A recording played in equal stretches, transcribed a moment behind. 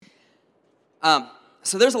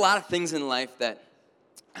So there's a lot of things in life that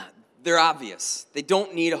they're obvious. They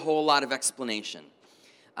don't need a whole lot of explanation.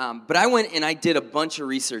 But I went and I did a bunch of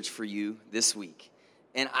research for you this week.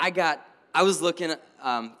 And I was looking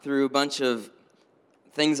through a bunch of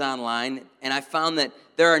things online, and I found that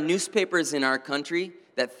there are newspapers in our country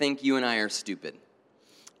that think you and I are stupid.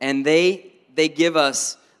 And they give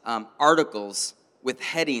us articles with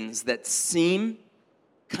headings that seem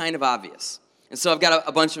kind of obvious. And so I've got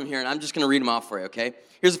a bunch of them here, and I'm just going to read them off for you, okay?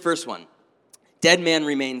 Here's the first one. Dead man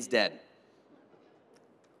remains dead.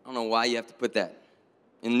 I don't know why you have to put that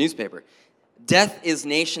in the newspaper. Death is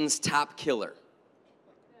nation's top killer.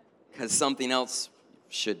 Because something else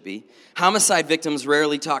should be. Homicide victims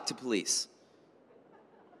rarely talk to police.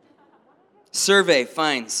 Survey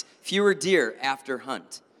finds fewer deer after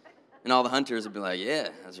hunt. And all the hunters would be like, yeah,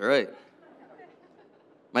 that's right.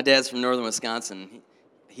 My dad's from northern Wisconsin.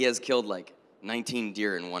 He has killed like 19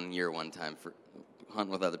 deer in 1 year one time for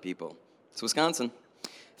hunting with other people. It's Wisconsin.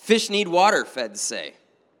 Fish need water, feds say.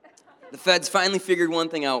 The feds finally figured one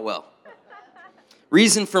thing out well.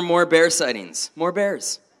 Reason for more bear sightings. More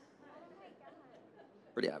bears.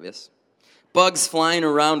 Pretty obvious. Bugs flying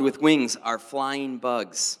around with wings are flying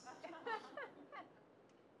bugs.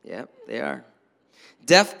 Yep, they are.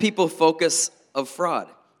 Deaf people focus of fraud.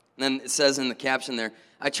 And then it says in the caption there,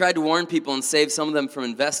 I tried to warn people and save some of them from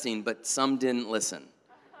investing, but some didn't listen.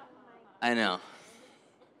 I know.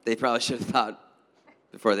 They probably should have thought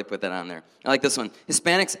before they put that on there. I like this one.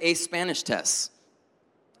 Hispanics ace Spanish tests.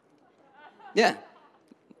 Yeah,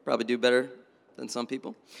 probably do better than some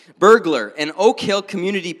people. Burglar. An Oak Hill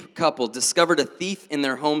community couple discovered a thief in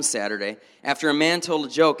their home Saturday after a man told a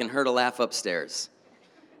joke and heard a laugh upstairs.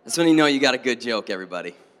 That's when you know you got a good joke,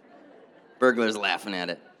 everybody. Burglars laughing at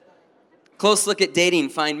it. Close look at dating.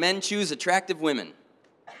 Find men choose attractive women.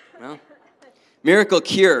 Well, miracle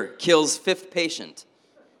cure kills fifth patient.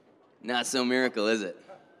 Not so miracle, is it?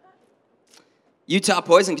 Utah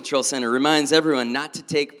Poison Control Center reminds everyone not to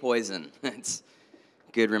take poison. That's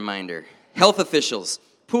a good reminder. Health officials.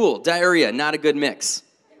 Pool, diarrhea, not a good mix.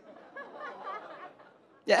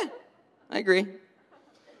 Yeah, I agree.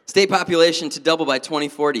 State population to double by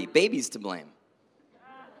 2040. Babies to blame.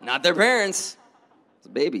 Not their parents. It's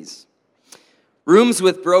babies. Rooms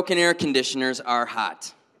with broken air conditioners are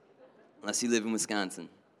hot. Unless you live in Wisconsin.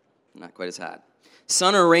 Not quite as hot.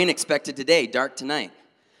 Sun or rain expected today, dark tonight.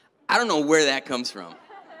 I don't know where that comes from.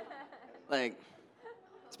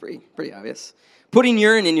 It's pretty obvious. Putting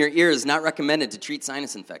urine in your ear is not recommended to treat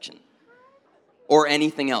sinus infection. Or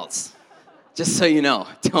anything else. Just so you know,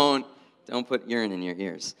 don't put urine in your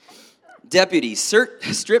ears. Deputy,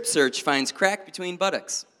 strip search finds crack between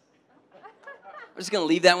buttocks. I'm just going to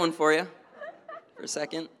leave that one for you for a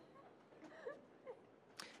second.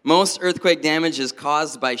 Most earthquake damage is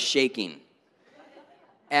caused by shaking.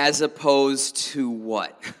 As opposed to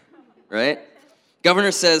what? Right?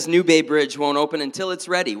 Governor says New Bay Bridge won't open until it's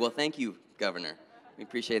ready. Well, thank you, Governor. We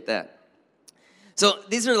appreciate that. So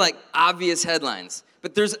these are like obvious headlines.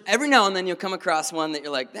 But there's every now and then you'll come across one that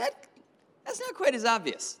you're like, that's not quite as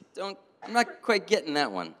obvious. I'm not quite getting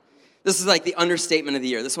that one. This is like the understatement of the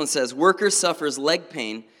year. This one says, worker suffers leg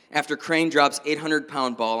pain after crane drops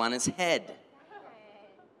 800-pound ball on his head.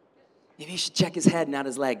 Maybe you should check his head, not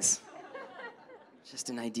his legs. Just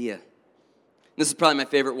an idea. This is probably my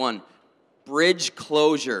favorite one. Bridge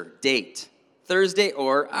closure date. Thursday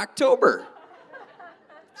or October.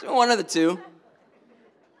 So one of the two.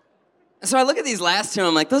 So I look at these last two and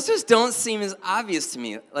I'm like, those just don't seem as obvious to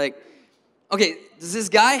me. Like, okay, does this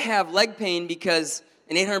guy have leg pain because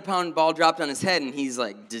an 800-pound ball dropped on his head and he's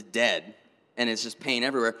like dead and it's just pain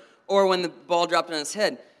everywhere? Or when the ball dropped on his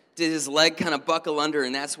head, did his leg kind of buckle under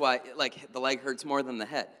and that's why like the leg hurts more than the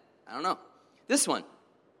head? I don't know. This one.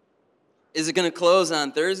 Is it going to close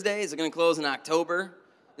on Thursday? Is it going to close in October?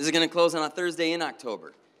 Is it going to close on a Thursday in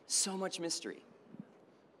October? So much mystery.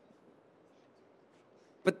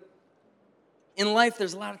 But in life,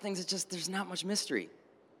 there's a lot of things that there's not much mystery.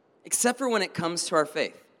 Except for when it comes to our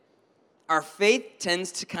faith. Our faith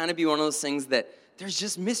tends to kind of be one of those things that there's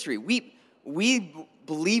just mystery. We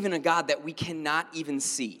believe in a God that we cannot even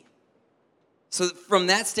see. So from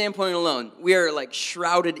that standpoint alone, we are like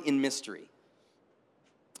shrouded in mystery.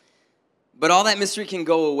 But all that mystery can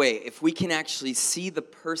go away if we can actually see the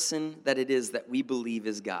person that it is that we believe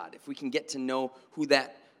is God. If we can get to know who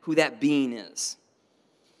that being is.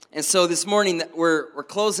 And so this morning we're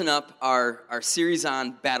closing up our series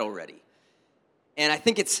on Battle Ready. And I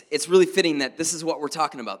think it's really fitting that this is what we're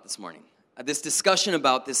talking about this morning. This discussion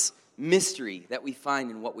about this mystery that we find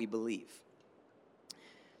in what we believe.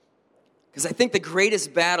 Because I think the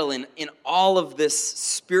greatest battle in all of this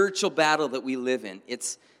spiritual battle that we live in,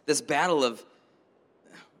 it's this battle of,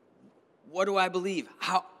 what do I believe?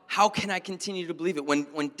 How can I continue to believe it?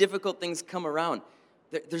 When difficult things come around,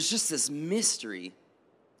 there's just this mystery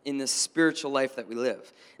in this spiritual life that we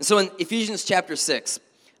live. And so in Ephesians chapter 6,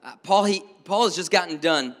 Paul has just gotten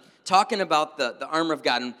done talking about the armor of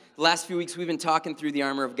God. And the last few weeks we've been talking through the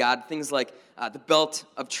armor of God, things like the belt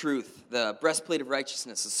of truth, the breastplate of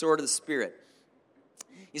righteousness, the sword of the Spirit.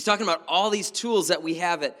 He's talking about all these tools that we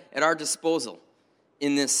have at our disposal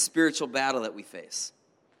in this spiritual battle that we face.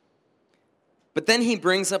 But then he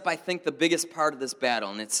brings up, I think, the biggest part of this battle,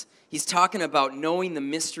 and he's talking about knowing the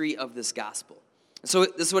mystery of this gospel. So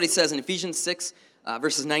this is what he says in Ephesians 6,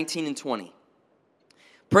 verses 19 and 20.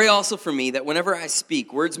 Pray also for me that whenever I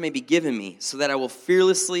speak, words may be given me, so that I will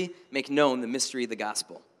fearlessly make known the mystery of the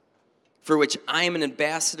gospel, for which I am an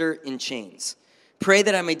ambassador in chains. Pray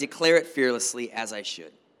that I may declare it fearlessly as I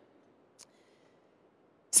should.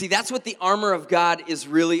 See, that's what the armor of God is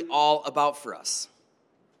really all about for us.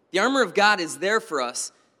 The armor of God is there for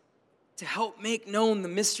us to help make known the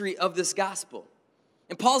mystery of this gospel.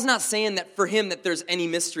 And Paul's not saying that for him that there's any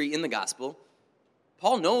mystery in the gospel.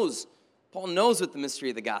 Paul knows what the mystery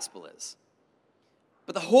of the gospel is.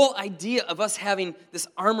 But the whole idea of us having this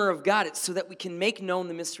armor of God is so that we can make known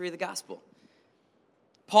the mystery of the gospel.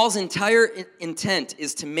 Paul's entire intent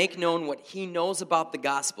is to make known what he knows about the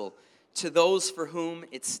gospel to those for whom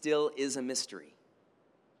it still is a mystery.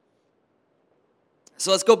 So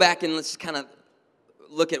let's go back and let's just kind of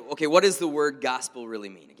look at, okay, what does the word gospel really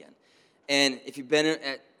mean again? And if you've been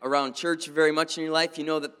around church very much in your life, you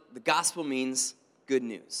know that the gospel means good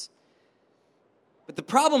news. But the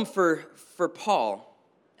problem for Paul,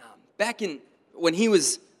 back when he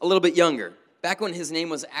was a little bit younger, back when his name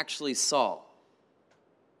was actually Saul,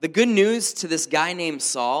 the good news to this guy named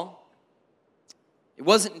Saul,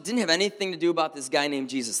 it didn't have anything to do about this guy named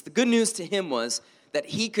Jesus. The good news to him was that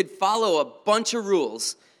he could follow a bunch of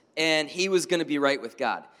rules and he was going to be right with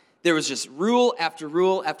God. There was just rule after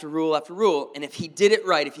rule after rule after rule, and if he did it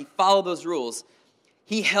right, if he followed those rules,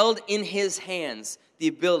 he held in his hands the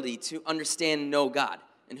ability to understand and know God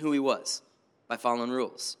and who he was by following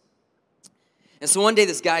rules. And so one day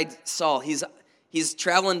this guy, Saul, he's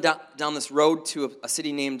traveling down this road to a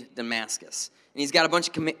city named Damascus, and he's got a bunch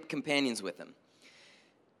of companions with him.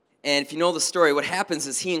 And if you know the story, what happens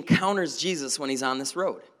is he encounters Jesus when he's on this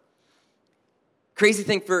road. Crazy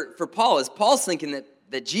thing for Paul is Paul's thinking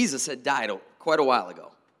that Jesus had died quite a while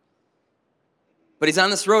ago. But he's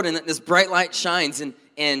on this road and this bright light shines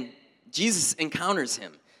and Jesus encounters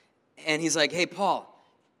him. And he's like, hey, Paul,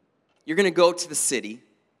 you're going to go to the city.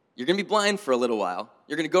 You're going to be blind for a little while.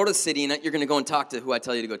 You're going to go to the city and you're going to go and talk to who I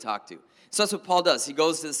tell you to go talk to. So that's what Paul does. He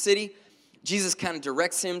goes to the city. Jesus kind of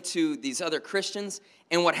directs him to these other Christians.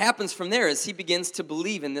 And what happens from there is he begins to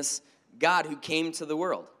believe in this God who came to the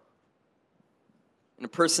world, in a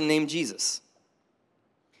person named Jesus.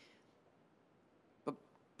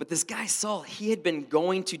 But this guy Saul, he had been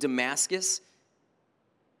going to Damascus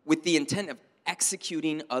with the intent of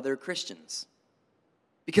executing other Christians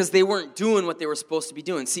because they weren't doing what they were supposed to be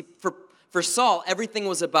doing. See, for Saul, everything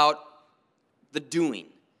was about the doing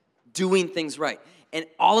things right. And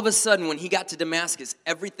all of a sudden, when he got to Damascus,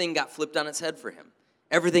 everything got flipped on its head for him.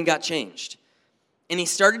 Everything got changed. And he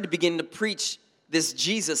started to begin to preach this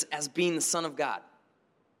Jesus as being the Son of God.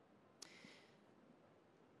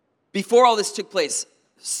 Before all this took place,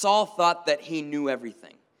 Saul thought that he knew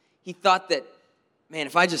everything. He thought that, man,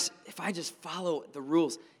 if I just follow the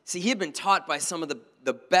rules. See, he had been taught by some of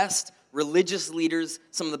the best religious leaders,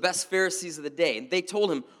 some of the best Pharisees of the day. And they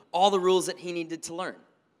told him all the rules that he needed to learn.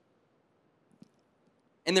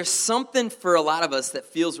 And there's something for a lot of us that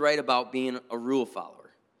feels right about being a rule follower.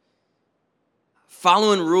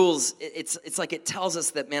 Following rules, it's like it tells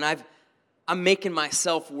us that, man, I'm making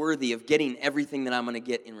myself worthy of getting everything that I'm going to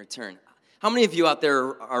get in return. How many of you out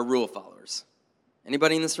there are rule followers?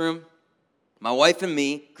 Anybody in this room? My wife and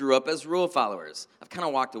me grew up as rule followers. I've kind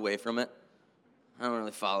of walked away from it. I don't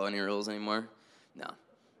really follow any rules anymore. No.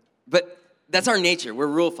 But that's our nature. We're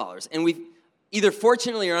rule followers. And we've either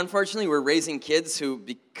fortunately or unfortunately, we're raising kids who,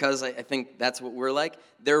 because I think that's what we're like,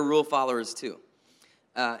 they're rule followers too.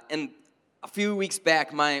 And a few weeks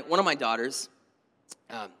back, one of my daughters,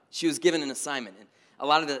 she was given an assignment. And a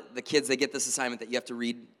lot of the kids, they get this assignment that you have to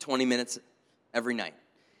read 20 minutes every night.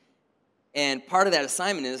 And part of that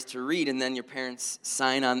assignment is to read, and then your parents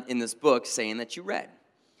sign on in this book saying that you read.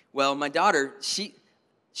 Well, my daughter,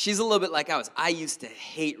 she's a little bit like I was. I used to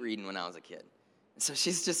hate reading when I was a kid. And so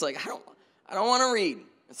she's just like, I don't want to read.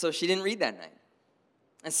 And so she didn't read that night.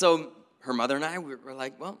 And so her mother and I were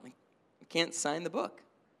like, well, can't sign the book.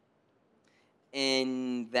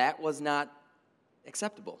 And that was not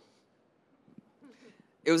acceptable.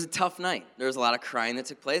 It was a tough night. There was a lot of crying that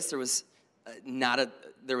took place. There was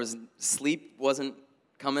sleep wasn't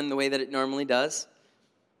coming the way that it normally does.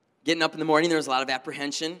 Getting up in the morning, there was a lot of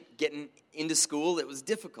apprehension. Getting into school, it was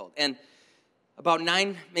difficult. And about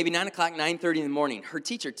 9 o'clock, 9:30 in the morning, her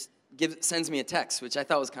teacher sends me a text, which I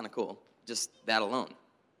thought was kind of cool, just that alone.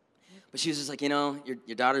 But she was just like,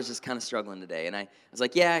 your daughter's just kind of struggling today. And I was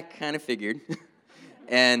like, yeah, I kind of figured.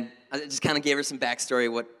 And I just kind of gave her some backstory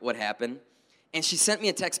of what happened. And she sent me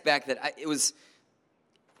a text back that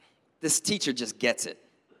this teacher just gets it.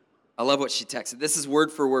 I love what she texted. This is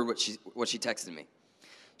word for word what she texted me.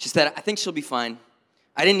 She said, I think she'll be fine.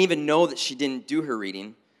 I didn't even know that she didn't do her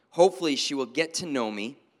reading. Hopefully she will get to know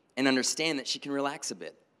me and understand that she can relax a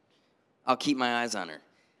bit. I'll keep my eyes on her.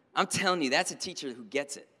 I'm telling you, that's a teacher who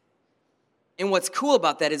gets it. And what's cool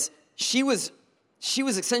about that is she was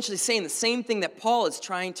essentially saying the same thing that Paul is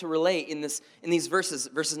trying to relay in these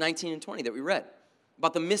verses 19 and 20 that we read,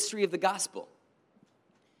 about the mystery of the gospel.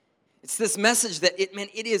 It's this message that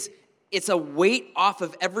it's a weight off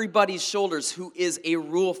of everybody's shoulders who is a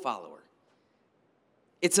rule follower.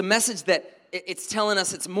 It's a message that it's telling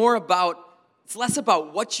us it's less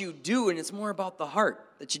about what you do and it's more about the heart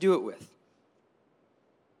that you do it with.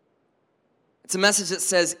 It's a message that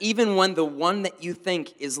says even when the one that you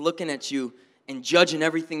think is looking at you and judging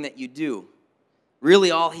everything that you do, really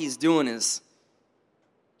all he's doing is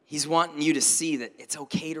he's wanting you to see that it's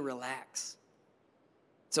okay to relax.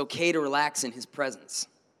 It's okay to relax in his presence.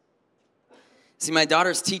 See, my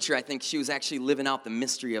daughter's teacher, I think she was actually living out the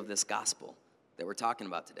mystery of this gospel that we're talking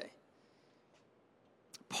about today.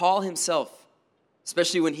 Paul himself,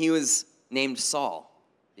 especially when he was named Saul,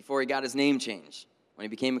 before he got his name changed, when he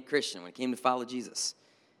became a Christian, when he came to follow Jesus,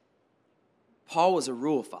 Paul was a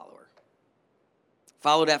rule follower.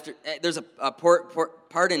 Followed after, there's a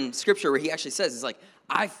part in Scripture where he actually says, he's like,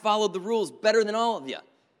 I followed the rules better than all of you.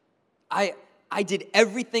 I did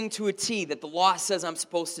everything to a T that the law says I'm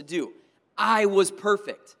supposed to do. I was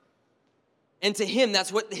perfect. And to him,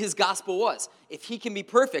 that's what his gospel was. If he can be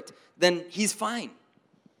perfect, then he's fine.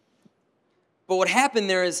 But what happened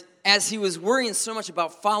there is, as he was worrying so much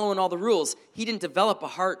about following all the rules, he didn't develop a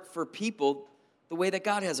heart for people the way that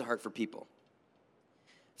God has a heart for people.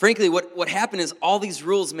 Frankly, what happened is all these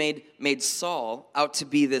rules made Saul out to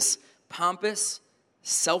be this pompous,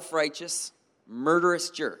 self-righteous, murderous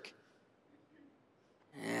jerk.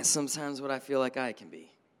 Sometimes what I feel like I can be.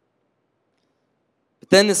 But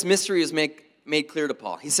then this mystery is made clear to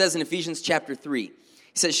Paul. He says in Ephesians chapter 3,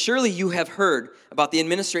 he says, surely you have heard about the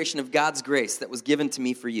administration of God's grace that was given to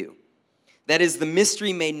me for you. That is the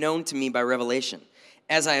mystery made known to me by revelation,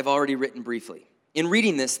 as I have already written briefly. In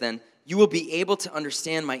reading this, then, you will be able to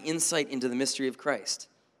understand my insight into the mystery of Christ.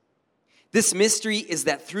 This mystery is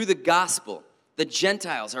that through the gospel, the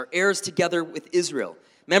Gentiles are heirs together with Israel,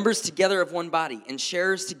 members together of one body, and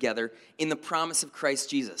sharers together in the promise of Christ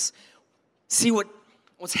Jesus. See,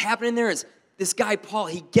 what's happening there is this guy, Paul,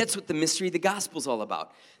 he gets what the mystery of the gospel is all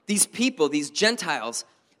about. These people, these Gentiles,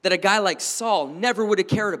 that a guy like Saul never would have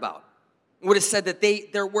cared about, would have said that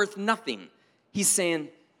they're worth nothing. He's saying,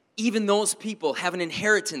 even those people have an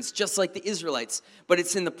inheritance just like the Israelites, but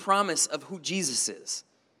it's in the promise of who Jesus is.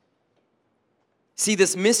 See,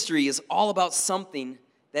 this mystery is all about something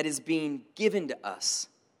that is being given to us.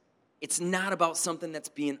 It's not about something that's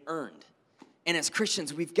being earned. And as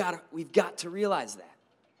Christians, we've got to realize that.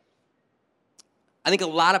 I think a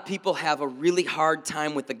lot of people have a really hard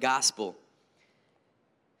time with the gospel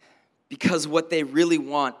because what they really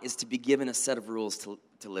want is to be given a set of rules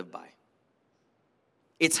to live by.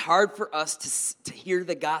 It's hard for us to hear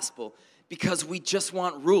the gospel because we just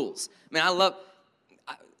want rules. I mean,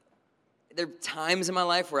 there are times in my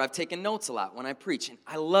life where I've taken notes a lot when I preach. And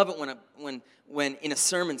I love it when in a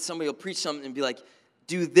sermon somebody will preach something and be like,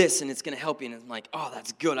 do this and it's going to help you. And I'm like, oh,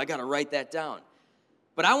 that's good. I got to write that down.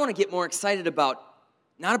 But I want to get more excited about,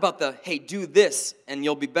 not about the, hey, do this and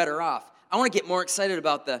you'll be better off. I want to get more excited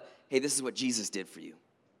about the, hey, this is what Jesus did for you.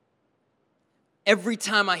 Every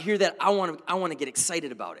time I hear that, I want to get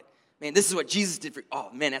excited about it. Man, this is what Jesus did for you. Oh,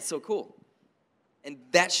 man, that's so cool. And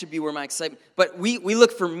that should be where my excitement. But we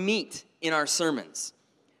look for meat in our sermons.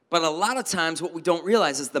 But a lot of times what we don't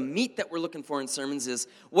realize is the meat that we're looking for in sermons is,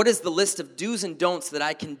 what is the list of do's and don'ts that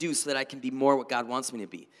I can do so that I can be more what God wants me to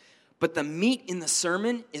be? But the meat in the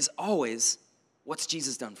sermon is always, what's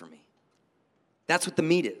Jesus done for me? That's what the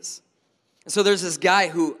meat is. And so there's this guy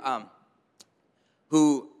who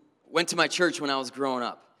went to my church when I was growing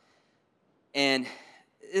up. And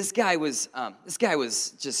this guy was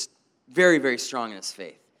just very, very strong in his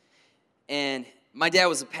faith. And my dad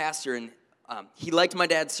was a pastor, and he liked my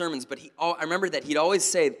dad's sermons, but I remember that he'd always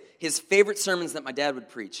say his favorite sermons that my dad would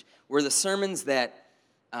preach were the sermons that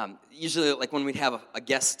usually like when we'd have a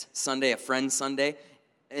guest Sunday, a friend Sunday,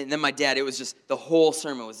 and then my dad, it was just, the whole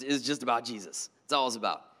sermon was just about Jesus. It's all it was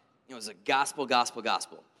about. It was a gospel.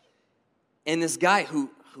 And this guy who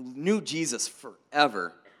knew Jesus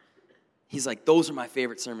forever, he's like, those are my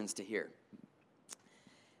favorite sermons to hear.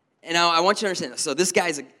 And now I want you to understand, so this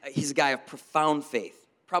guy, he's a guy of profound faith,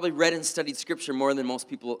 probably read and studied Scripture more than most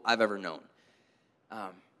people I've ever known.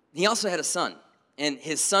 He also had a son, and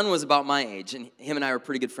his son was about my age, and him and I were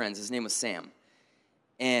pretty good friends. His name was Sam.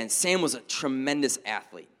 And Sam was a tremendous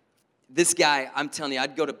athlete. This guy, I'm telling you,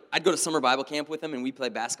 I'd go to summer Bible camp with him, and we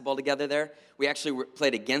played basketball together there. We actually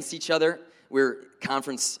played against each other. We were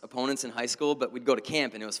conference opponents in high school, but we'd go to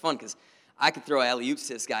camp, and it was fun because I could throw alley-oops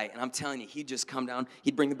to this guy, and I'm telling you, he'd just come down,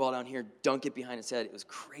 he'd bring the ball down here, dunk it behind his head. It was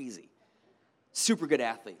crazy. Super good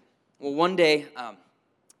athlete. Well, one day,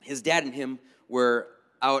 his dad and him were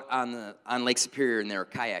out on Lake Superior, and they were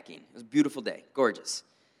kayaking. It was a beautiful day, gorgeous.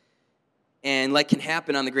 And like can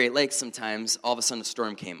happen on the Great Lakes sometimes, all of a sudden a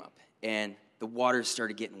storm came up, and the waters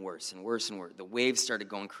started getting worse and worse and worse. The waves started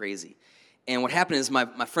going crazy. And what happened is my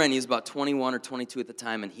friend, he was about 21 or 22 at the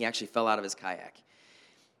time, and he actually fell out of his kayak.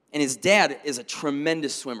 And his dad is a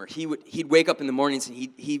tremendous swimmer. He'd wake up in the mornings, and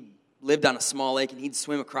he lived on a small lake, and he'd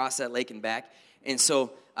swim across that lake and back. And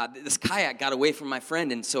so this kayak got away from my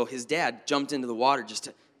friend, and so his dad jumped into the water just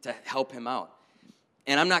to help him out.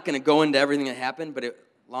 And I'm not going to go into everything that happened, but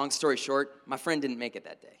long story short, my friend didn't make it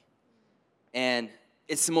that day. And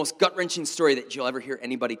it's the most gut-wrenching story that you'll ever hear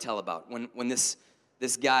anybody tell about when this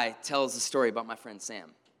guy tells the story about my friend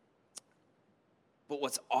Sam. But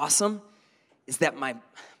what's awesome is that my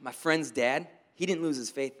friend's dad, he didn't lose his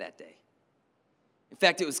faith that day. In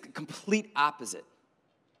fact, it was the complete opposite.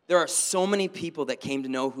 There are so many people that came to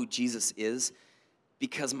know who Jesus is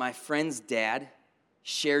because my friend's dad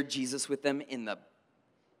shared Jesus with them in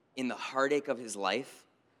the heartache of his life.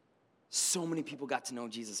 So many people got to know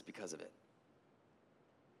Jesus because of it.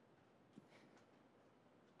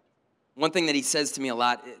 One thing that he says to me a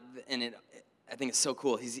lot, and I think it's so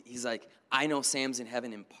cool, he's like, I know Sam's in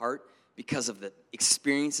heaven in part because of the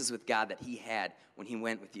experiences with God that he had when he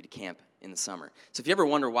went with you to camp in the summer. So if you ever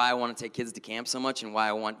wonder why I want to take kids to camp so much and why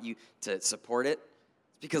I want you to support it,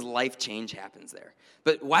 it's because life change happens there.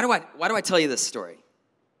 But why do I tell you this story?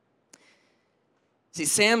 See,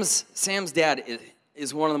 Sam's dad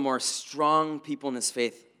is one of the more strong people in his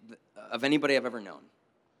faith of anybody I've ever known.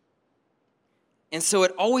 And so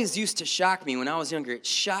it always used to shock me when I was younger. It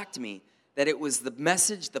shocked me that it was the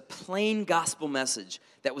message, the plain gospel message,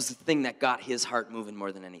 that was the thing that got his heart moving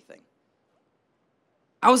more than anything.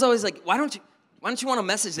 I was always like, why don't you want a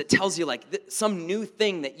message that tells you like some new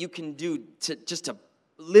thing that you can do to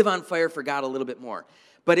live on fire for God a little bit more?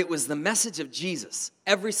 But it was the message of Jesus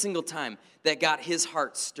every single time that got his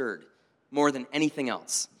heart stirred more than anything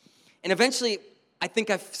else. And eventually, I think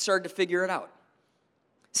I started to figure it out.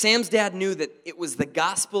 Sam's dad knew that it was the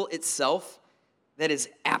gospel itself that is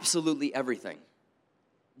absolutely everything.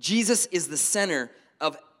 Jesus is the center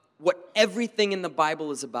of what everything in the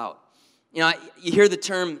Bible is about. You know, you hear the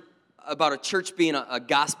term about a church being a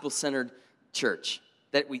gospel-centered church,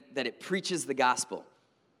 that it preaches the gospel.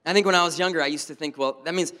 I think when I was younger, I used to think, well,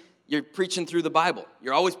 that means you're preaching through the Bible.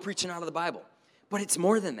 You're always preaching out of the Bible. But it's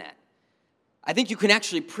more than that. I think you can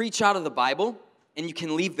actually preach out of the Bible, and you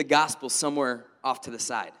can leave the gospel somewhere off to the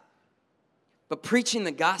side. But preaching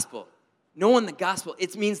the gospel, knowing the gospel,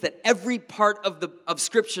 it means that every part of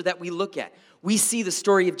Scripture that we look at, we see the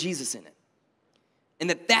story of Jesus in it. And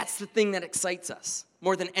that's the thing that excites us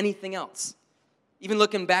more than anything else. Even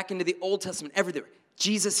looking back into the Old Testament, everywhere,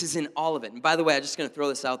 Jesus is in all of it. And by the way, I'm just going to throw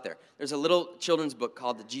this out there. There's a little children's book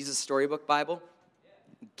called the Jesus Storybook Bible.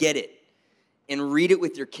 Get it and read it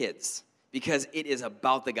with your kids because it is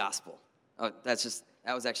about the gospel. Oh, that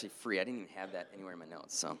was actually free. I didn't even have that anywhere in my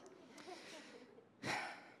notes. So,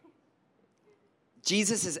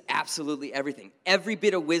 Jesus is absolutely everything. Every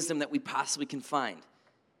bit of wisdom that we possibly can find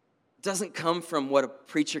doesn't come from what a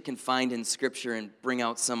preacher can find in Scripture and bring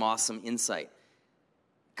out some awesome insight.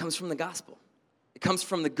 It comes from the gospel. It comes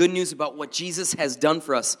from the good news about what Jesus has done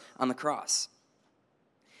for us on the cross.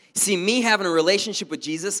 See, me having a relationship with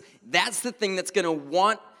Jesus, that's the thing that's going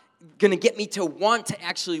to get me to want to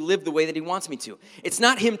actually live the way that he wants me to. It's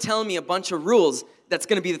not him telling me a bunch of rules that's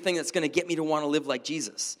going to be the thing that's going to get me to want to live like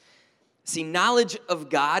Jesus. See, knowledge of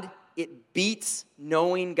God, it beats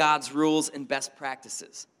knowing God's rules and best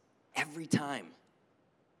practices every time.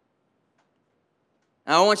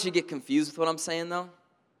 Now, I don't want you to get confused with what I'm saying, though.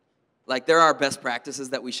 Like, there are best practices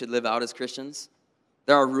that we should live out as Christians.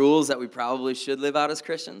 There are rules that we probably should live out as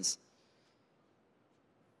Christians.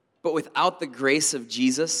 But without the grace of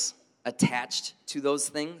Jesus attached to those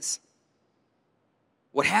things,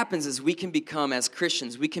 what happens is we can become, as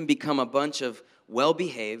Christians, we can become a bunch of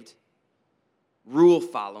well-behaved,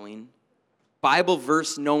 rule-following, Bible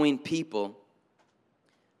verse-knowing people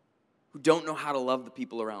who don't know how to love the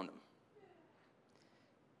people around them.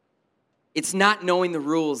 It's not knowing the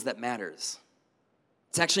rules that matters.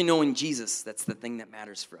 It's actually knowing Jesus that's the thing that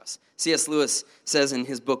matters for us. C.S. Lewis says in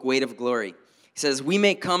his book, Weight of Glory, he says, we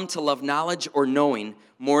may come to love knowledge or knowing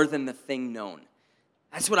more than the thing known.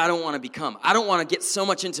 That's what I don't want to become. I don't want to get so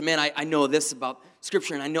much into, man, I know this about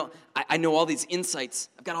Scripture, and I know all these insights.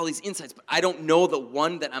 I've got all these insights, but I don't know the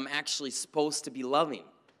one that I'm actually supposed to be loving.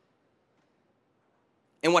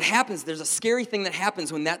 And what happens, there's a scary thing that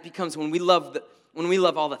happens when that becomes, when we love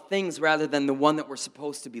all the things rather than the one that we're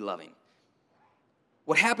supposed to be loving.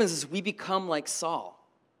 What happens is we become like Saul,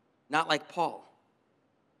 not like Paul.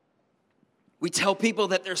 We tell people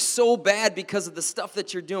that they're so bad because of the stuff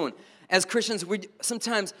that you're doing. As Christians,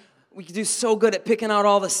 sometimes we do so good at picking out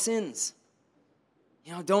all the sins.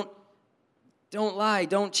 You know, don't lie,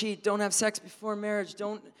 don't cheat, don't have sex before marriage,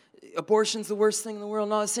 abortion's the worst thing in the world,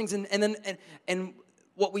 and all those things. And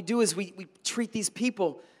what we do is we treat these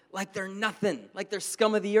people like they're nothing, like they're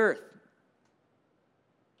scum of the earth.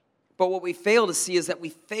 But what we fail to see is that we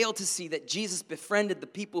fail to see that Jesus befriended the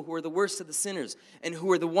people who are the worst of the sinners and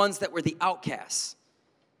who are the ones that were the outcasts.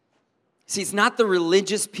 See, it's not the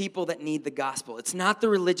religious people that need the gospel. It's not the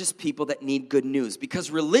religious people that need good news. Because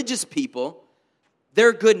religious people,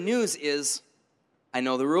 their good news is, I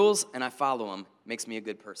know the rules and I follow them. Makes me a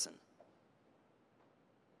good person.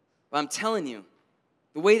 But I'm telling you,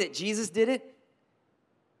 the way that Jesus did it,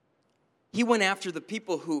 he went after the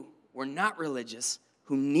people who were not religious,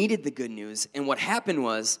 who needed the good news. And what happened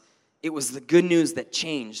was, it was the good news that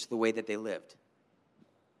changed the way that they lived.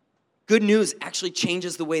 Good news actually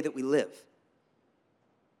changes the way that we live.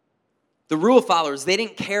 The rule followers, they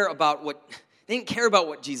didn't care about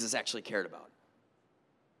what Jesus actually cared about.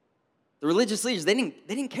 The religious leaders, they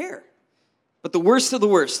didn't care. But the worst of the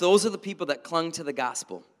worst, those are the people that clung to the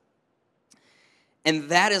gospel. And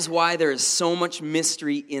that is why there is so much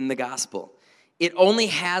mystery in the gospel. It only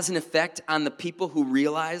has an effect on the people who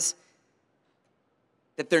realize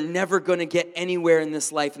that they're never going to get anywhere in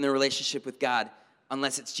this life in their relationship with God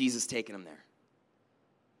unless it's Jesus taking them there.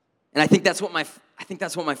 And I think that's what my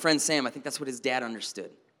friend Sam, I think that's what his dad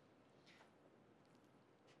understood.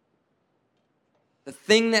 The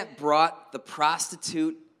thing that brought the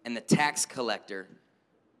prostitute and the tax collector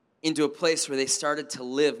into a place where they started to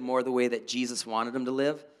live more the way that Jesus wanted them to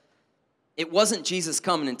live, it wasn't Jesus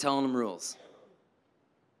coming and telling them rules.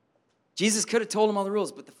 Jesus could have told them all the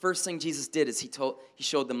rules, but the first thing Jesus did is he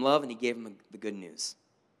showed them love and he gave them the good news.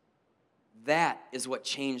 That is what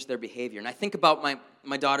changed their behavior. And I think about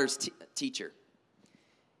my daughter's teacher.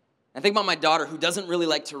 I think about my daughter who doesn't really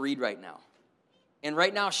like to read right now. And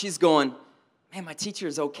right now she's going, man, my teacher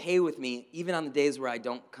is okay with me even on the days where I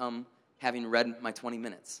don't come having read my 20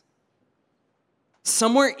 minutes.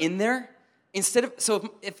 Somewhere in there,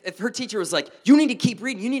 if her teacher was like, you need to keep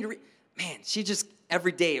reading, you need to read, man, she just,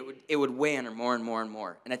 every day it would weigh on her more and more and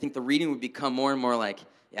more. And I think the reading would become more and more like,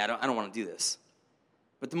 yeah, I don't want to do this.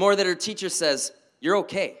 But the more that her teacher says, you're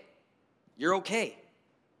okay,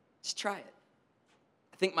 just try it.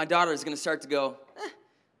 I think my daughter is going to start to go,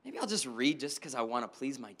 maybe I'll just read just because I want to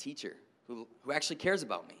please my teacher who actually cares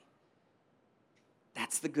about me.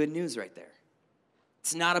 That's the good news right there.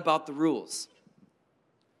 It's not about the rules.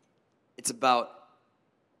 It's about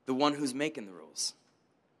the one who's making the rules.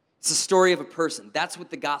 It's a story of a person. That's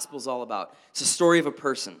what the gospel's all about. It's a story of a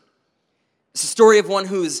person. It's a story of one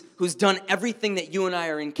who's done everything that you and I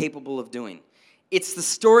are incapable of doing. It's the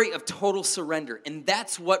story of total surrender. And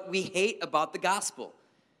that's what we hate about the gospel.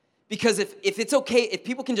 Because if it's okay, if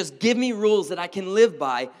people can just give me rules that I can live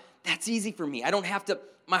by, that's easy for me.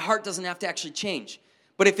 My heart doesn't have to actually change.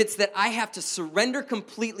 But if it's that I have to surrender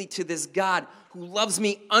completely to this God who loves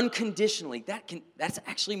me unconditionally, that's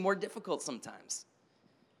actually more difficult sometimes.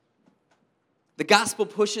 The gospel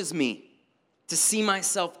pushes me to see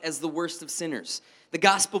myself as the worst of sinners. The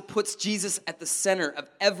gospel puts Jesus at the center of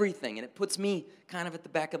everything, and it puts me kind of at the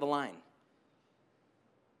back of the line.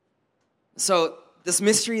 So this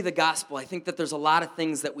mystery of the gospel, I think that there's a lot of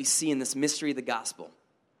things that we see in this mystery of the gospel.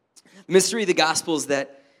 The mystery of the gospel is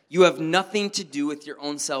that you have nothing to do with your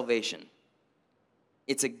own salvation.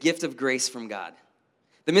 It's a gift of grace from God.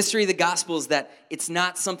 The mystery of the gospel is that it's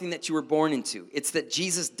not something that you were born into. It's that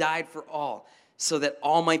Jesus died for all so that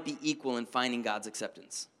all might be equal in finding God's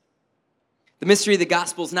acceptance. The mystery of the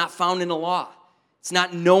gospel is not found in a law. It's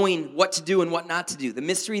not knowing what to do and what not to do. The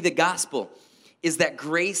mystery of the gospel is that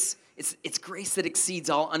grace, it's grace that exceeds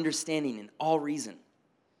all understanding and all reason.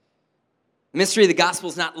 The mystery of the gospel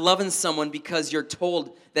is not loving someone because you're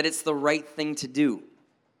told that it's the right thing to do.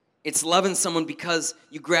 It's loving someone because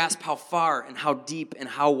you grasp how far and how deep and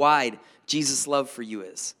how wide Jesus' love for you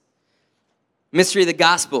is. The mystery of the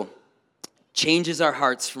gospel changes our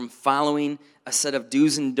hearts from following a set of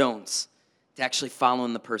do's and don'ts to actually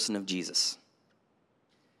following the person of Jesus.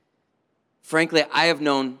 Frankly, I have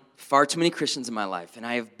known far too many Christians in my life, and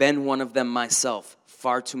I have been one of them myself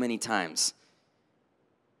far too many times,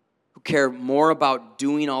 who care more about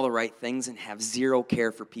doing all the right things and have zero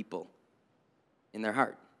care for people in their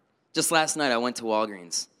heart. Just last night, I went to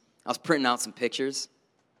Walgreens. I was printing out some pictures,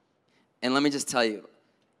 and let me just tell you,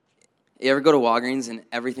 you ever go to Walgreens and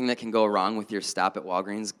everything that can go wrong with your stop at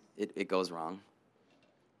Walgreens, it goes wrong?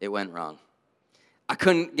 It went wrong. I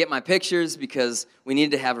couldn't get my pictures because we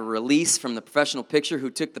needed to have a release from the professional picture who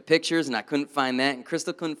took the pictures, and I couldn't find that, and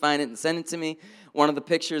Crystal couldn't find it and send it to me. One of the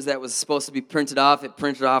pictures that was supposed to be printed off, it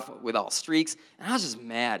printed off with all streaks, and I was just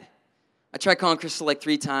mad. I tried calling Crystal like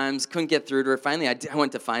 3 times, couldn't get through to her. Finally, I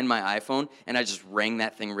went to find my iPhone, and I just rang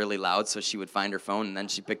that thing really loud so she would find her phone, and then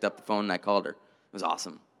she picked up the phone, and I called her. It was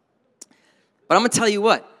awesome. But I'm going to tell you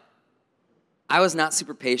what. I was not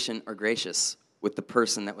super patient or gracious with the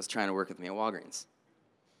person that was trying to work with me at Walgreens.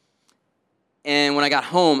 And when I got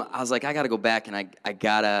home, I was like, I got to go back, and I'm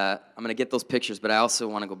going to get those pictures, but I also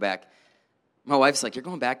want to go back. My wife's like, you're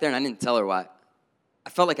going back there? And I didn't tell her why.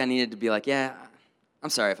 I felt like I needed to be like, yeah,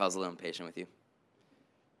 I'm sorry if I was a little impatient with you.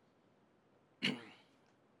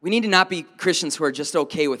 We need to not be Christians who are just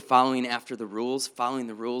okay with following after the rules, following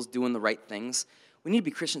the rules, doing the right things. We need to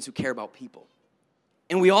be Christians who care about people.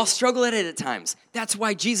 And we all struggle at it at times. That's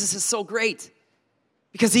why Jesus is so great.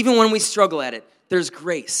 Because even when we struggle at it, there's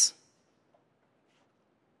grace.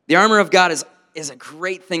 The armor of God is a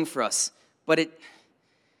great thing for us, but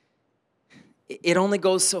it only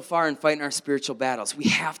goes so far in fighting our spiritual battles. We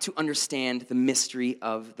have to understand the mystery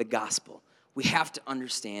of the gospel. We have to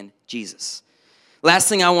understand Jesus. Last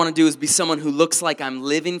thing I want to do is be someone who looks like I'm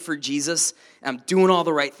living for Jesus, and I'm doing all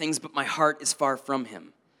the right things, but my heart is far from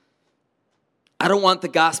him. I don't want the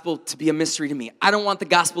gospel to be a mystery to me. I don't want the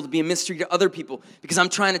gospel to be a mystery to other people because I'm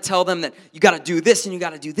trying to tell them that you got to do this and you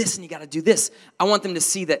got to do this and you got to do this. I want them to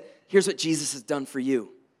see that here's what Jesus has done for you.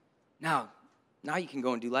 Now you can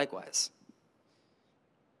go and do likewise.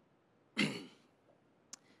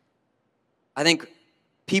 I think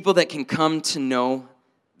people that can come to know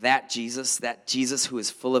that Jesus who is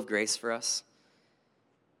full of grace for us,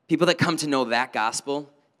 people that come to know that gospel,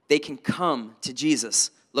 they can come to Jesus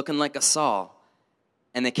looking like a Saul,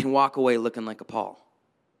 and they can walk away looking like a Paul.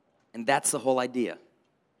 And that's the whole idea.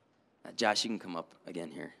 Josh, you can come up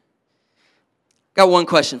again here. Got one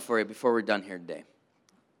question for you before we're done here today.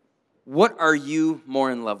 What are you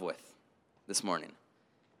more in love with this morning?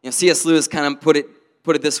 C.S. Lewis kind of put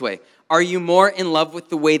it this way. Are you more in love with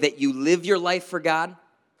the way that you live your life for God?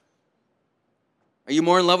 Are you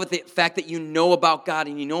more in love with the fact that you know about God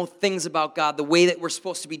and you know things about God, the way that we're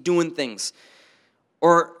supposed to be doing things?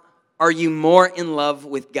 Or are you more in love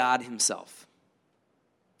with God himself?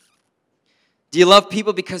 Do you love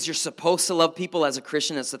people because you're supposed to love people as a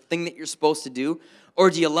Christian? It's the thing that you're supposed to do. Or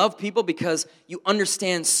do you love people because you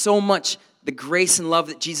understand so much the grace and love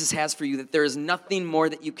that Jesus has for you that there is nothing more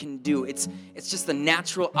that you can do? It's just the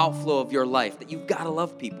natural outflow of your life that you've got to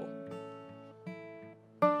love people.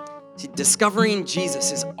 See, discovering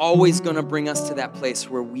Jesus is always going to bring us to that place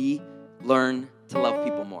where we learn to love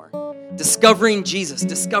people more. Discovering Jesus,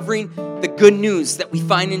 discovering the good news that we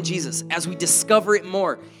find in Jesus, as we discover it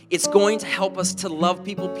more, it's going to help us to love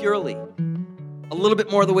people purely. A little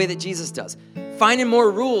bit more the way that Jesus does. Finding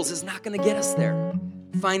more rules is not going to get us there.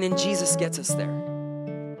 Finding Jesus gets us there.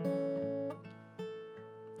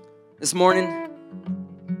 This morning,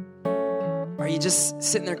 are you just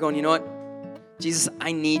sitting there going, you know what? Jesus,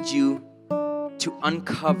 I need you to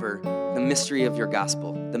uncover the mystery of your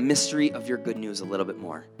gospel, the mystery of your good news a little bit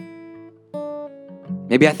more.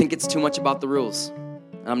 Maybe I think it's too much about the rules,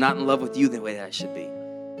 and I'm not in love with you the way that I should be.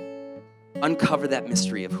 Uncover that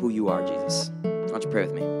mystery of who you are, Jesus. Why don't you pray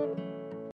with me?